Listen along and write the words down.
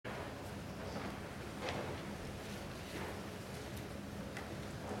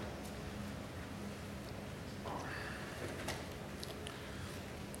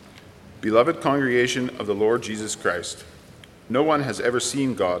Beloved congregation of the Lord Jesus Christ, no one has ever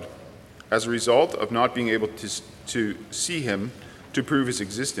seen God. As a result of not being able to see him to prove his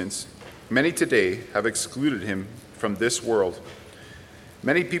existence, many today have excluded him from this world.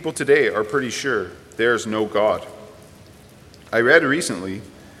 Many people today are pretty sure there is no God. I read recently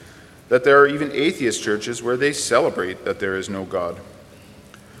that there are even atheist churches where they celebrate that there is no God.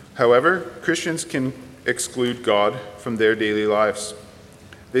 However, Christians can exclude God from their daily lives.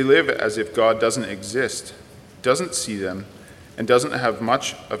 They live as if God doesn't exist, doesn't see them, and doesn't have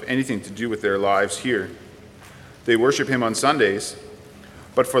much of anything to do with their lives here. They worship him on Sundays,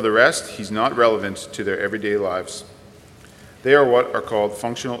 but for the rest, he's not relevant to their everyday lives. They are what are called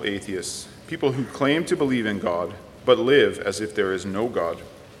functional atheists, people who claim to believe in God, but live as if there is no God.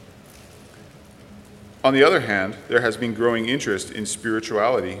 On the other hand, there has been growing interest in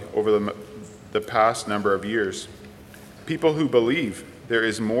spirituality over the past number of years. People who believe there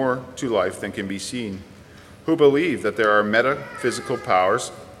is more to life than can be seen, who believe that there are metaphysical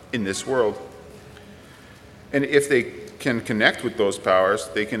powers in this world. And if they can connect with those powers,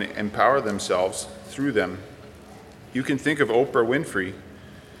 they can empower themselves through them. You can think of Oprah Winfrey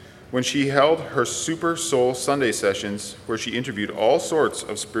when she held her Super Soul Sunday sessions, where she interviewed all sorts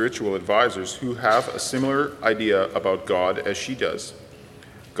of spiritual advisors who have a similar idea about God as she does.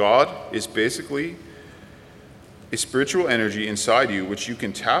 God is basically a spiritual energy inside you which you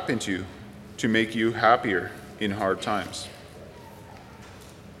can tap into to make you happier in hard times.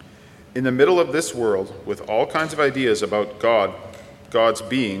 In the middle of this world, with all kinds of ideas about God, God's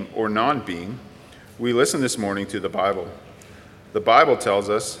being or non-being, we listen this morning to the Bible. The Bible tells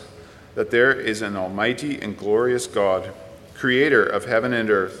us that there is an almighty and glorious God, creator of heaven and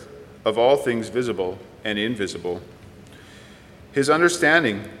earth, of all things visible and invisible. His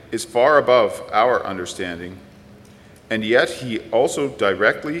understanding is far above our understanding. And yet he is also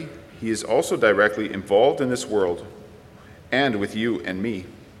directly involved in this world and with you and me,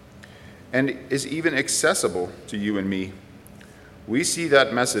 and is even accessible to you and me. We see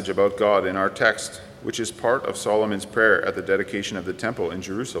that message about God in our text, which is part of Solomon's prayer at the dedication of the temple in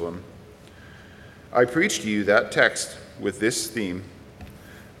Jerusalem. I preach to you that text with this theme: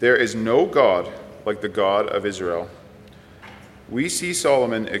 there is no God like the God of Israel. We see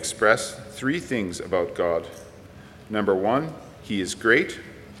Solomon express three things about God. Number one, he is great.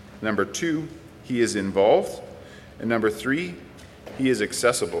 Number two, he is involved. And number three, he is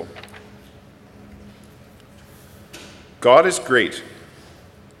accessible. God is great.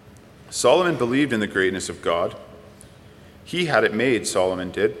 Solomon believed in the greatness of God. He had it made,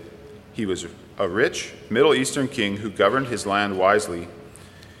 Solomon did. He was a rich Middle Eastern king who governed his land wisely.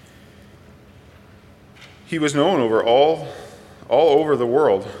 He was known all over the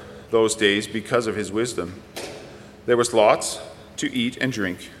world those days because of his wisdom. There was lots to eat and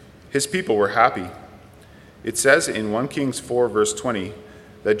drink. His people were happy. It says in 1 Kings 4, verse 20,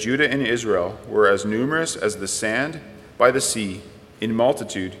 that Judah and Israel were as numerous as the sand by the sea in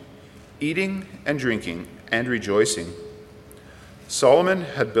multitude, eating and drinking and rejoicing. Solomon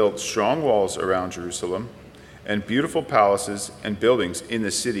had built strong walls around Jerusalem and beautiful palaces and buildings in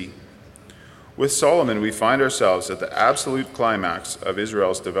the city. With Solomon, we find ourselves at the absolute climax of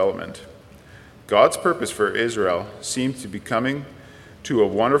Israel's development. God's purpose for Israel seemed to be coming to a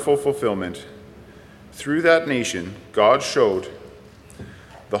wonderful fulfillment. Through that nation, God showed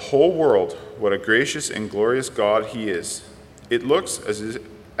the whole world what a gracious and glorious God he is. It looks as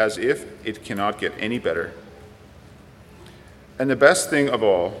if it cannot get any better. And the best thing of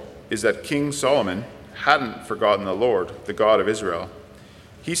all is that King Solomon hadn't forgotten the Lord, the God of Israel.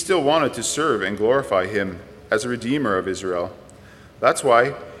 He still wanted to serve and glorify him as a redeemer of Israel. That's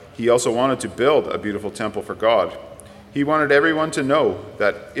why he also wanted to build a beautiful temple for God. He wanted everyone to know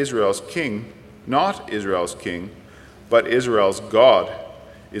that Israel's king, not Israel's king, but Israel's God,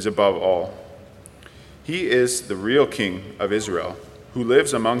 is above all. He is the real king of Israel, who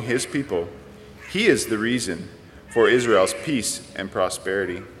lives among his people. He is the reason for Israel's peace and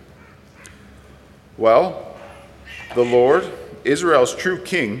prosperity. Well, the Lord, Israel's true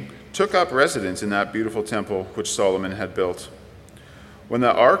king, took up residence in that beautiful temple which Solomon had built. When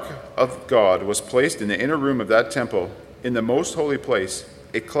the ark of God was placed in the inner room of that temple, in the most holy place,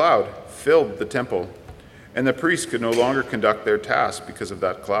 a cloud filled the temple, and the priests could no longer conduct their task because of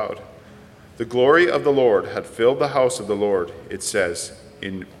that cloud. The glory of the Lord had filled the house of the Lord, it says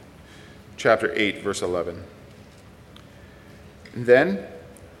in chapter 8, verse 11. And then,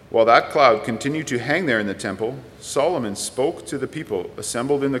 while that cloud continued to hang there in the temple, Solomon spoke to the people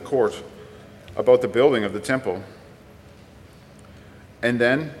assembled in the court about the building of the temple. And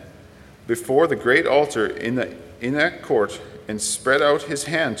then, before the great altar in that court and spread out his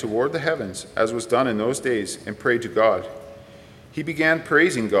hand toward the heavens, as was done in those days, and prayed to God. He began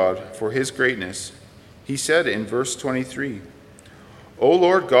praising God for his greatness. He said in verse 23, "O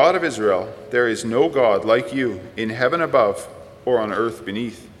Lord God of Israel, there is no God like you in heaven above or on earth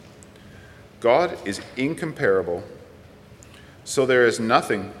beneath. God is incomparable, so there is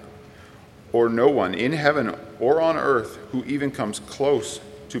nothing or no one in heaven or on earth who even comes close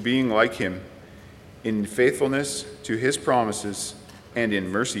to being like him in faithfulness to his promises and in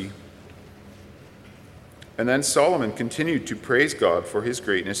mercy." And then Solomon continued to praise God for his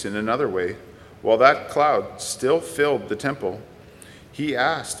greatness in another way. While that cloud still filled the temple, he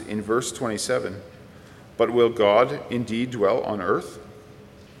asked in verse 27, "But will God indeed dwell on earth?"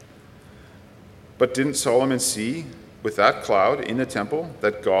 But didn't Solomon see with that cloud in the temple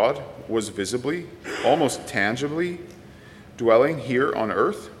that God was visibly, almost tangibly, dwelling here on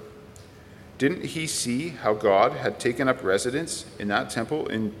earth? Didn't he see how God had taken up residence in that temple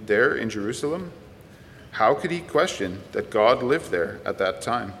there in Jerusalem? How could he question that God lived there at that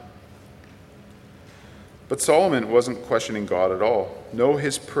time? But Solomon wasn't questioning God at all. No,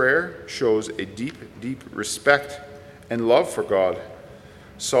 his prayer shows a deep, deep respect and love for God.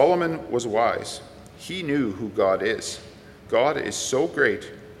 Solomon was wise. He knew who God is. God is so great,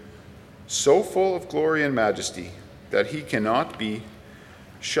 so full of glory and majesty, that he cannot be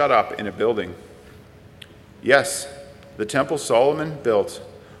shut up in a building. Yes, the temple Solomon built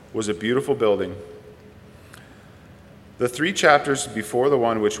was a beautiful building. The 3 chapters before the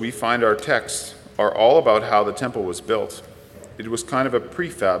one which we find our text are all about how the temple was built. It was kind of a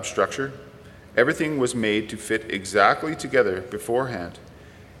prefab structure. Everything was made to fit exactly together beforehand,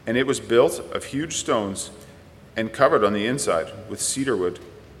 and it was built of huge stones and covered on the inside with cedar wood,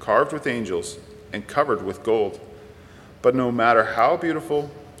 carved with angels, and covered with gold. But no matter how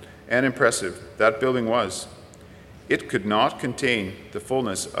beautiful and impressive that building was, it could not contain the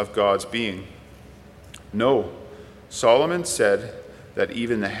fullness of God's being. No, Solomon said that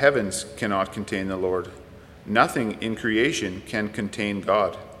even the heavens cannot contain the Lord. Nothing in creation can contain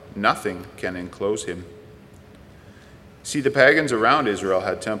God. Nothing can enclose him. See, the pagans around Israel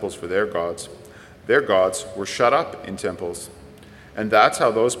had temples for their gods. Their gods were shut up in temples, and that's how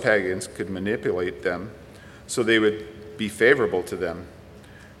those pagans could manipulate them so they would be favorable to them,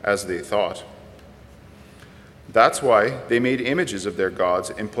 as they thought. That's why they made images of their gods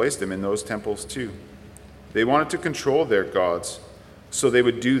and placed them in those temples too. They wanted to control their gods so they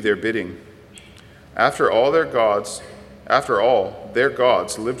would do their bidding. After all, their gods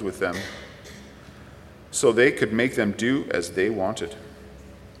lived with them, so they could make them do as they wanted.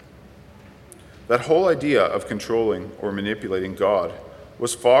 That whole idea of controlling or manipulating God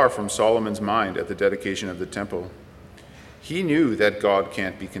was far from Solomon's mind at the dedication of the temple. He knew that God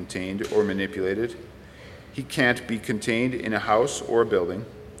can't be contained or manipulated. He can't be contained in a house or a building.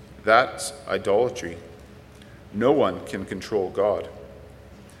 That's idolatry. No one can control God.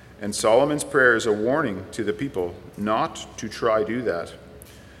 And Solomon's prayer is a warning to the people not to try do that,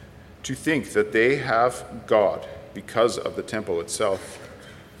 to think that they have God because of the temple itself.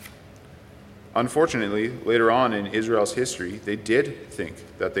 Unfortunately, later on in Israel's history, they did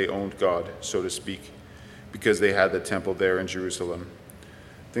think that they owned God, so to speak, because they had the temple there in Jerusalem.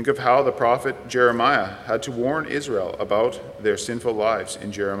 Think of how the prophet Jeremiah had to warn Israel about their sinful lives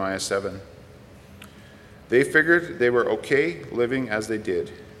in Jeremiah 7. They figured they were okay living as they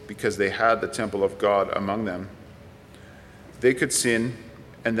did because they had the temple of God among them. They could sin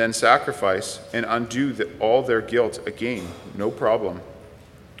and then sacrifice and undo all their guilt again, no problem.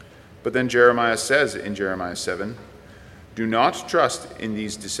 But then Jeremiah says in Jeremiah 7, "Do not trust in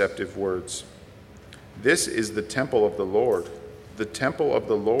these deceptive words. This is the temple of the Lord, the temple of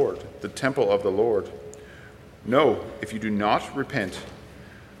the Lord, the temple of the Lord. No, if you do not repent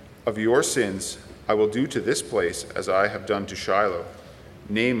of your sins, I will do to this place as I have done to Shiloh,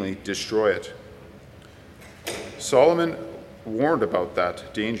 namely destroy it." Solomon warned about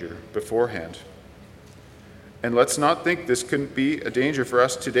that danger beforehand. And let's not think this couldn't be a danger for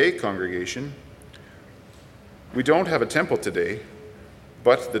us today, congregation. We don't have a temple today,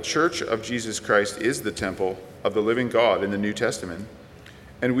 but the Church of Jesus Christ is the temple of the living God in the New Testament.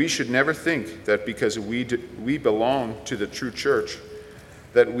 And we should never think that because we belong to the true church,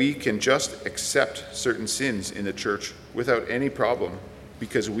 that we can just accept certain sins in the church without any problem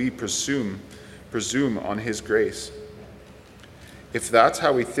because we presume on his grace. If that's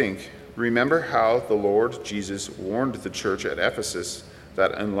how we think, remember how the Lord Jesus warned the church at Ephesus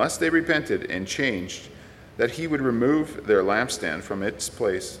that unless they repented and changed, that he would remove their lampstand from its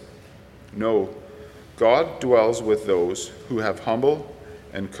place. No, God dwells with those who have humble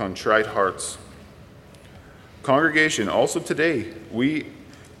and contrite hearts. Congregation, also today, we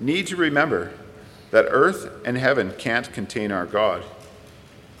need to remember that earth and heaven can't contain our God.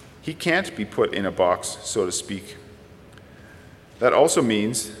 He can't be put in a box, so to speak. That also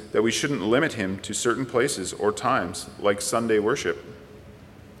means that we shouldn't limit him to certain places or times, like Sunday worship,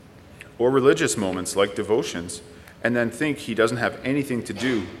 or religious moments like devotions, and then think he doesn't have anything to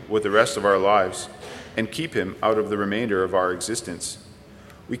do with the rest of our lives and keep him out of the remainder of our existence.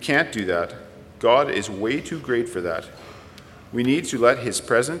 We can't do that. God is way too great for that. We need to let his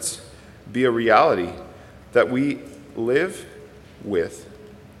presence be a reality that we live with,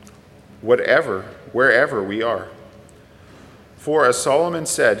 wherever we are. For as Solomon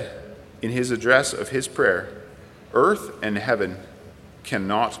said in his address of his prayer, earth and heaven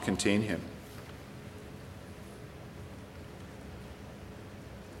cannot contain him.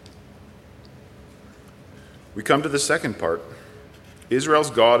 We come to the second part. Israel's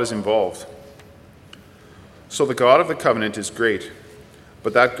God is involved. So the God of the covenant is great,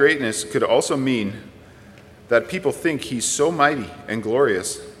 but that greatness could also mean that people think he's so mighty and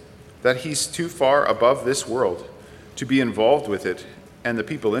glorious that he's too far above this world to be involved with it and the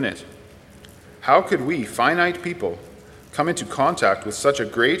people in it. How could we, finite people, come into contact with such a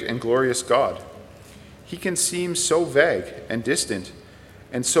great and glorious God? He can seem so vague and distant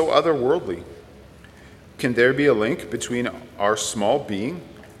and so otherworldly. Can there be a link between our small being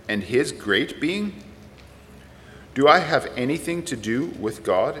and his great being? Do I have anything to do with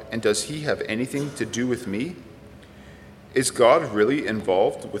God, and does he have anything to do with me? Is God really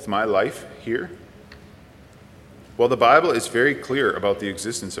involved with my life here? Well, the Bible is very clear about the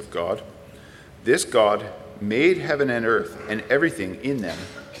existence of God. This God made heaven and earth and everything in them,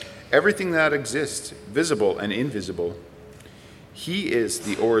 everything that exists, visible and invisible. He is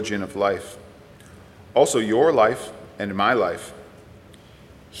the origin of life, also your life and my life.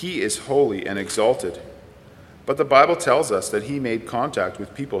 He is holy and exalted. But the Bible tells us that he made contact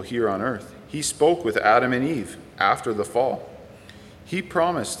with people here on earth. He spoke with Adam and Eve after the fall. He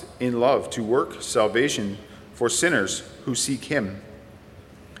promised in love to work salvation for sinners who seek him.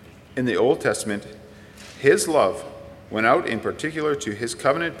 In the Old Testament, his love went out in particular to his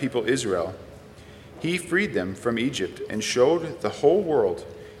covenant people Israel. He freed them from Egypt and showed the whole world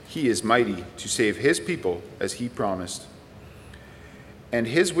he is mighty to save his people as he promised. And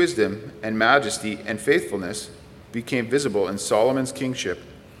his wisdom and majesty and faithfulness became visible in Solomon's kingship.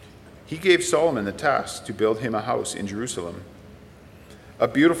 He gave Solomon the task to build him a house in Jerusalem, a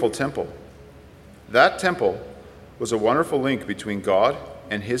beautiful temple. That temple was a wonderful link between God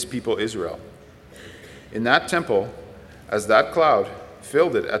and his people Israel. In that temple, as that cloud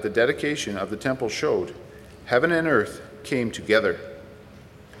filled it at the dedication of the temple showed, heaven and earth came together.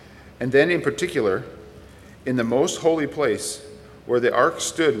 And then in particular, in the most holy place, where the ark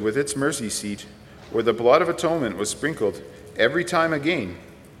stood with its mercy seat, where the blood of atonement was sprinkled every time again,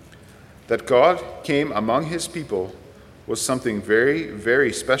 that God came among his people was something very,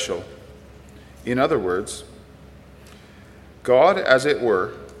 very special. In other words, God, as it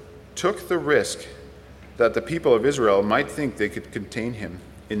were, took the risk that the people of Israel might think they could contain him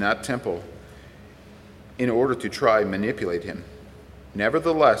in that temple in order to try and manipulate him.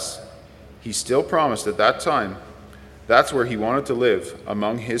 Nevertheless, he still promised at that time that's where he wanted to live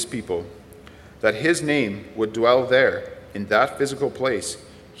among his people, that his name would dwell there in that physical place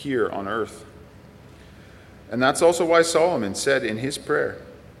here on earth. And that's also why Solomon said in his prayer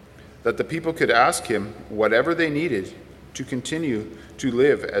that the people could ask him whatever they needed to continue to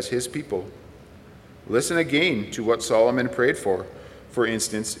live as his people. Listen again to what Solomon prayed for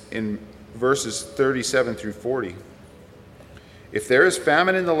instance, in verses 37 through 40. If there is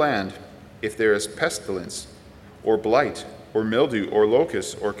famine in the land, if there is pestilence, or blight, or mildew, or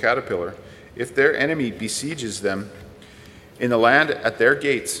locust, or caterpillar, if their enemy besieges them in the land at their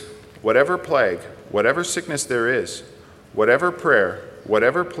gates, whatever plague, whatever sickness there is, whatever prayer,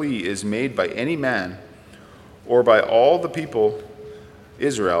 whatever plea is made by any man, or by all the people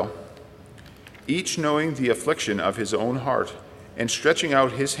Israel, each knowing the affliction of his own heart, and stretching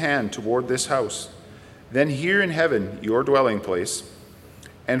out his hand toward this house, then hear in heaven your dwelling place,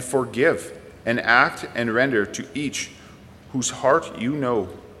 and forgive, and act and render to each whose heart you know,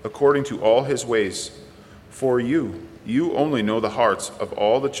 according to all his ways. For you only know the hearts of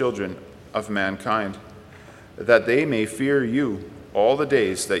all the children of mankind, that they may fear you all the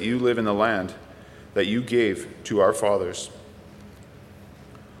days that you live in the land that you gave to our fathers.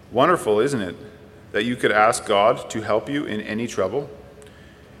 Wonderful, isn't it, that you could ask God to help you in any trouble?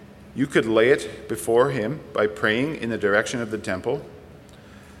 You could lay it before him by praying in the direction of the temple.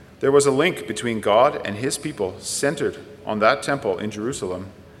 There was a link between God and his people centered on that temple in Jerusalem.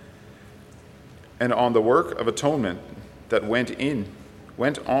 and on the work of atonement that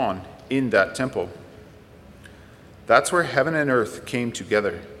went on in that temple. That's where heaven and earth came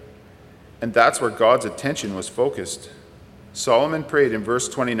together, and that's where God's attention was focused. Solomon prayed in verse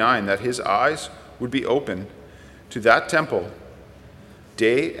 29 that his eyes would be open to that temple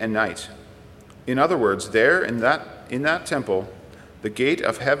day and night. In other words, there in that temple, the gate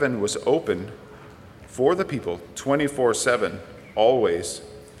of heaven was open for the people 24/7, always.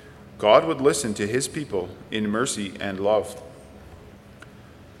 God would listen to his people in mercy and love.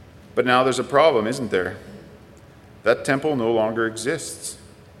 But now there's a problem, isn't there? That temple no longer exists.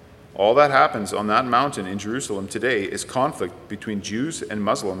 All that happens on that mountain in Jerusalem today is conflict between Jews and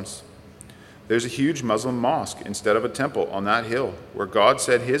Muslims. There's a huge Muslim mosque instead of a temple on that hill where God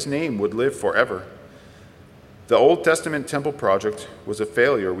said his name would live forever. The Old Testament temple project was a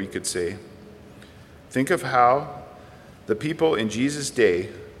failure, we could say. Think of how the people in Jesus' day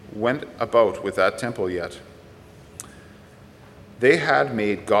went about with that temple yet. They had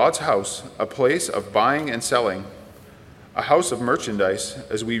made God's house a place of buying and selling, a house of merchandise,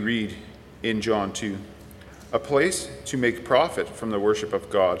 as we read in John 2, a place to make profit from the worship of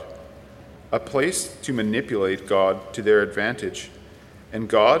God, a place to manipulate God to their advantage, and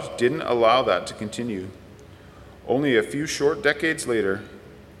God didn't allow that to continue. Only a few short decades later,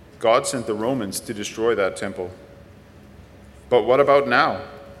 God sent the Romans to destroy that temple. But what about now?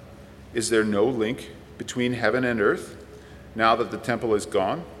 Is there no link between heaven and earth now that the temple is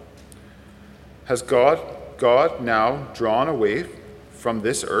gone? Has God now drawn away from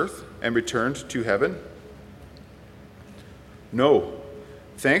this earth and returned to heaven? No.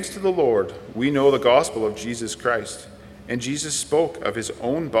 Thanks to the Lord, we know the gospel of Jesus Christ, and Jesus spoke of his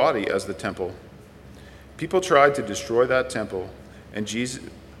own body as the temple. People tried to destroy that temple and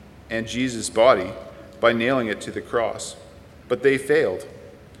Jesus' body by nailing it to the cross, but they failed.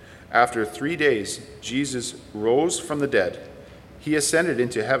 After 3 days, Jesus rose from the dead. He ascended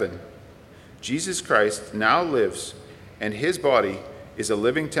into heaven. Jesus Christ now lives, and his body is a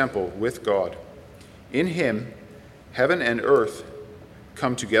living temple with God. In him, heaven and earth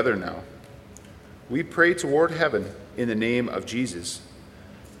come together now. We pray toward heaven in the name of Jesus.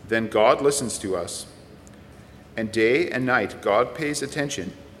 Then God listens to us. And day and night, God pays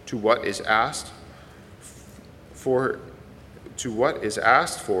attention to what is asked for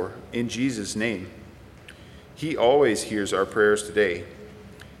in Jesus' name. He always hears our prayers today.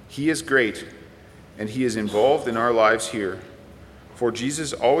 He is great, and he is involved in our lives here, for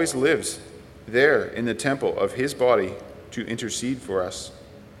Jesus always lives there in the temple of his body to intercede for us.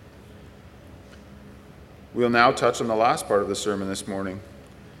 We'll now touch on the last part of the sermon this morning.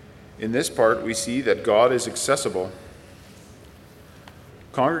 In this part, we see that God is accessible.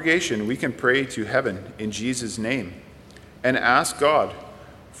 Congregation, we can pray to heaven in Jesus' name and ask God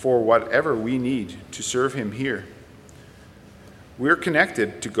for whatever we need to serve him here. We're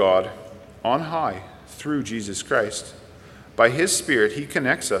connected to God on high through Jesus Christ. By his Spirit, he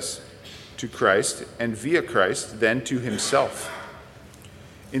connects us to Christ, and via Christ, then to himself.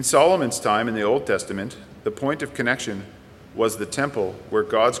 In Solomon's time in the Old Testament, the point of connection was the temple where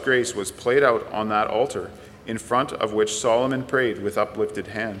God's grace was played out on that altar in front of which Solomon prayed with uplifted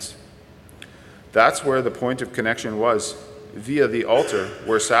hands. That's where the point of connection was, via the altar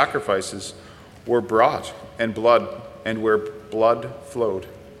where sacrifices were brought and where blood flowed.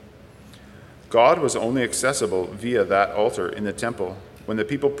 God was only accessible via that altar in the temple when the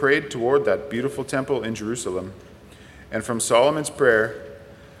people prayed toward that beautiful temple in Jerusalem. And from Solomon's prayer,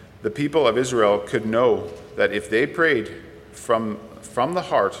 the people of Israel could know that if they prayed from the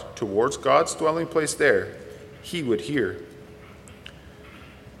heart towards God's dwelling place there, he would hear.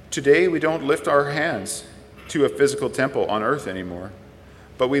 Today, we don't lift our hands to a physical temple on earth anymore,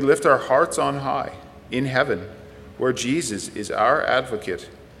 but we lift our hearts on high in heaven, where Jesus is our advocate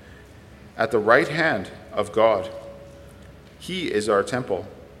at the right hand of God. He is our temple,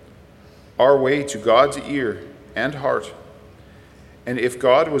 our way to God's ear and heart. And if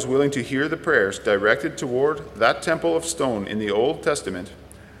God was willing to hear the prayers directed toward that temple of stone in the Old Testament,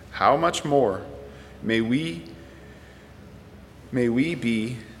 how much more may we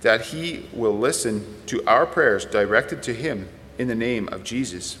be that he will listen to our prayers directed to him in the name of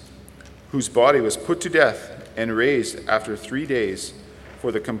Jesus, whose body was put to death and raised after 3 days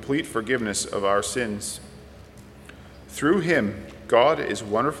for the complete forgiveness of our sins. Through him, God is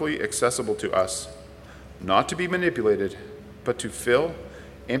wonderfully accessible to us, not to be manipulated, but to fill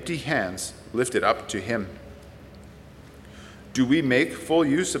empty hands lifted up to him. Do we make full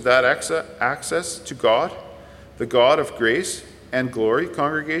use of that access to God, the God of grace and glory,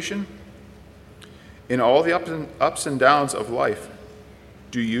 congregation? In all the ups and downs of life,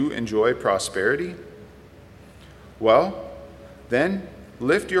 Do you enjoy prosperity? Well, then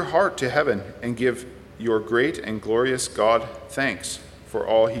lift your heart to heaven and give your great and glorious God thanks for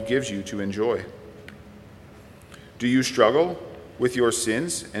all he gives you to enjoy. Do you struggle with your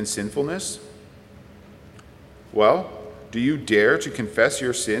sins and sinfulness? Well, do you dare to confess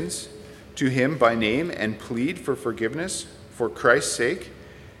your sins to him by name and plead for forgiveness for Christ's sake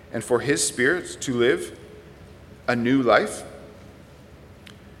and for his Spirit to live a new life?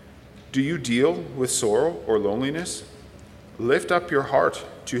 Do you deal with sorrow or loneliness? Lift up your heart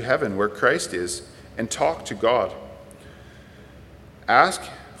to heaven where Christ is and talk to God. Ask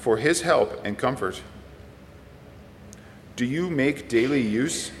for his help and comfort. Do you make daily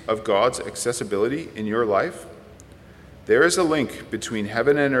use of God's accessibility in your life? There is a link between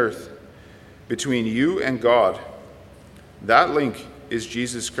heaven and earth, between you and God. That link is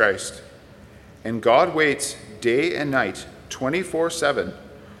Jesus Christ. And God waits day and night, 24/7,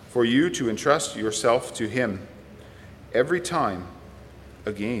 for you to entrust yourself to him every time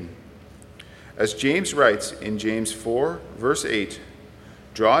again. As James writes in James 4, verse 8,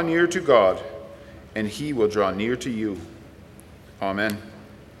 draw near to God, and he will draw near to you. Amen.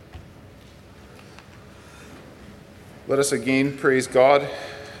 Let us again praise God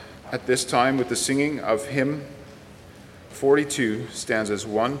at this time with the singing of hymn 42, stanzas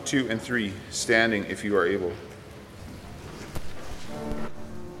 1, 2, and 3, standing if you are able.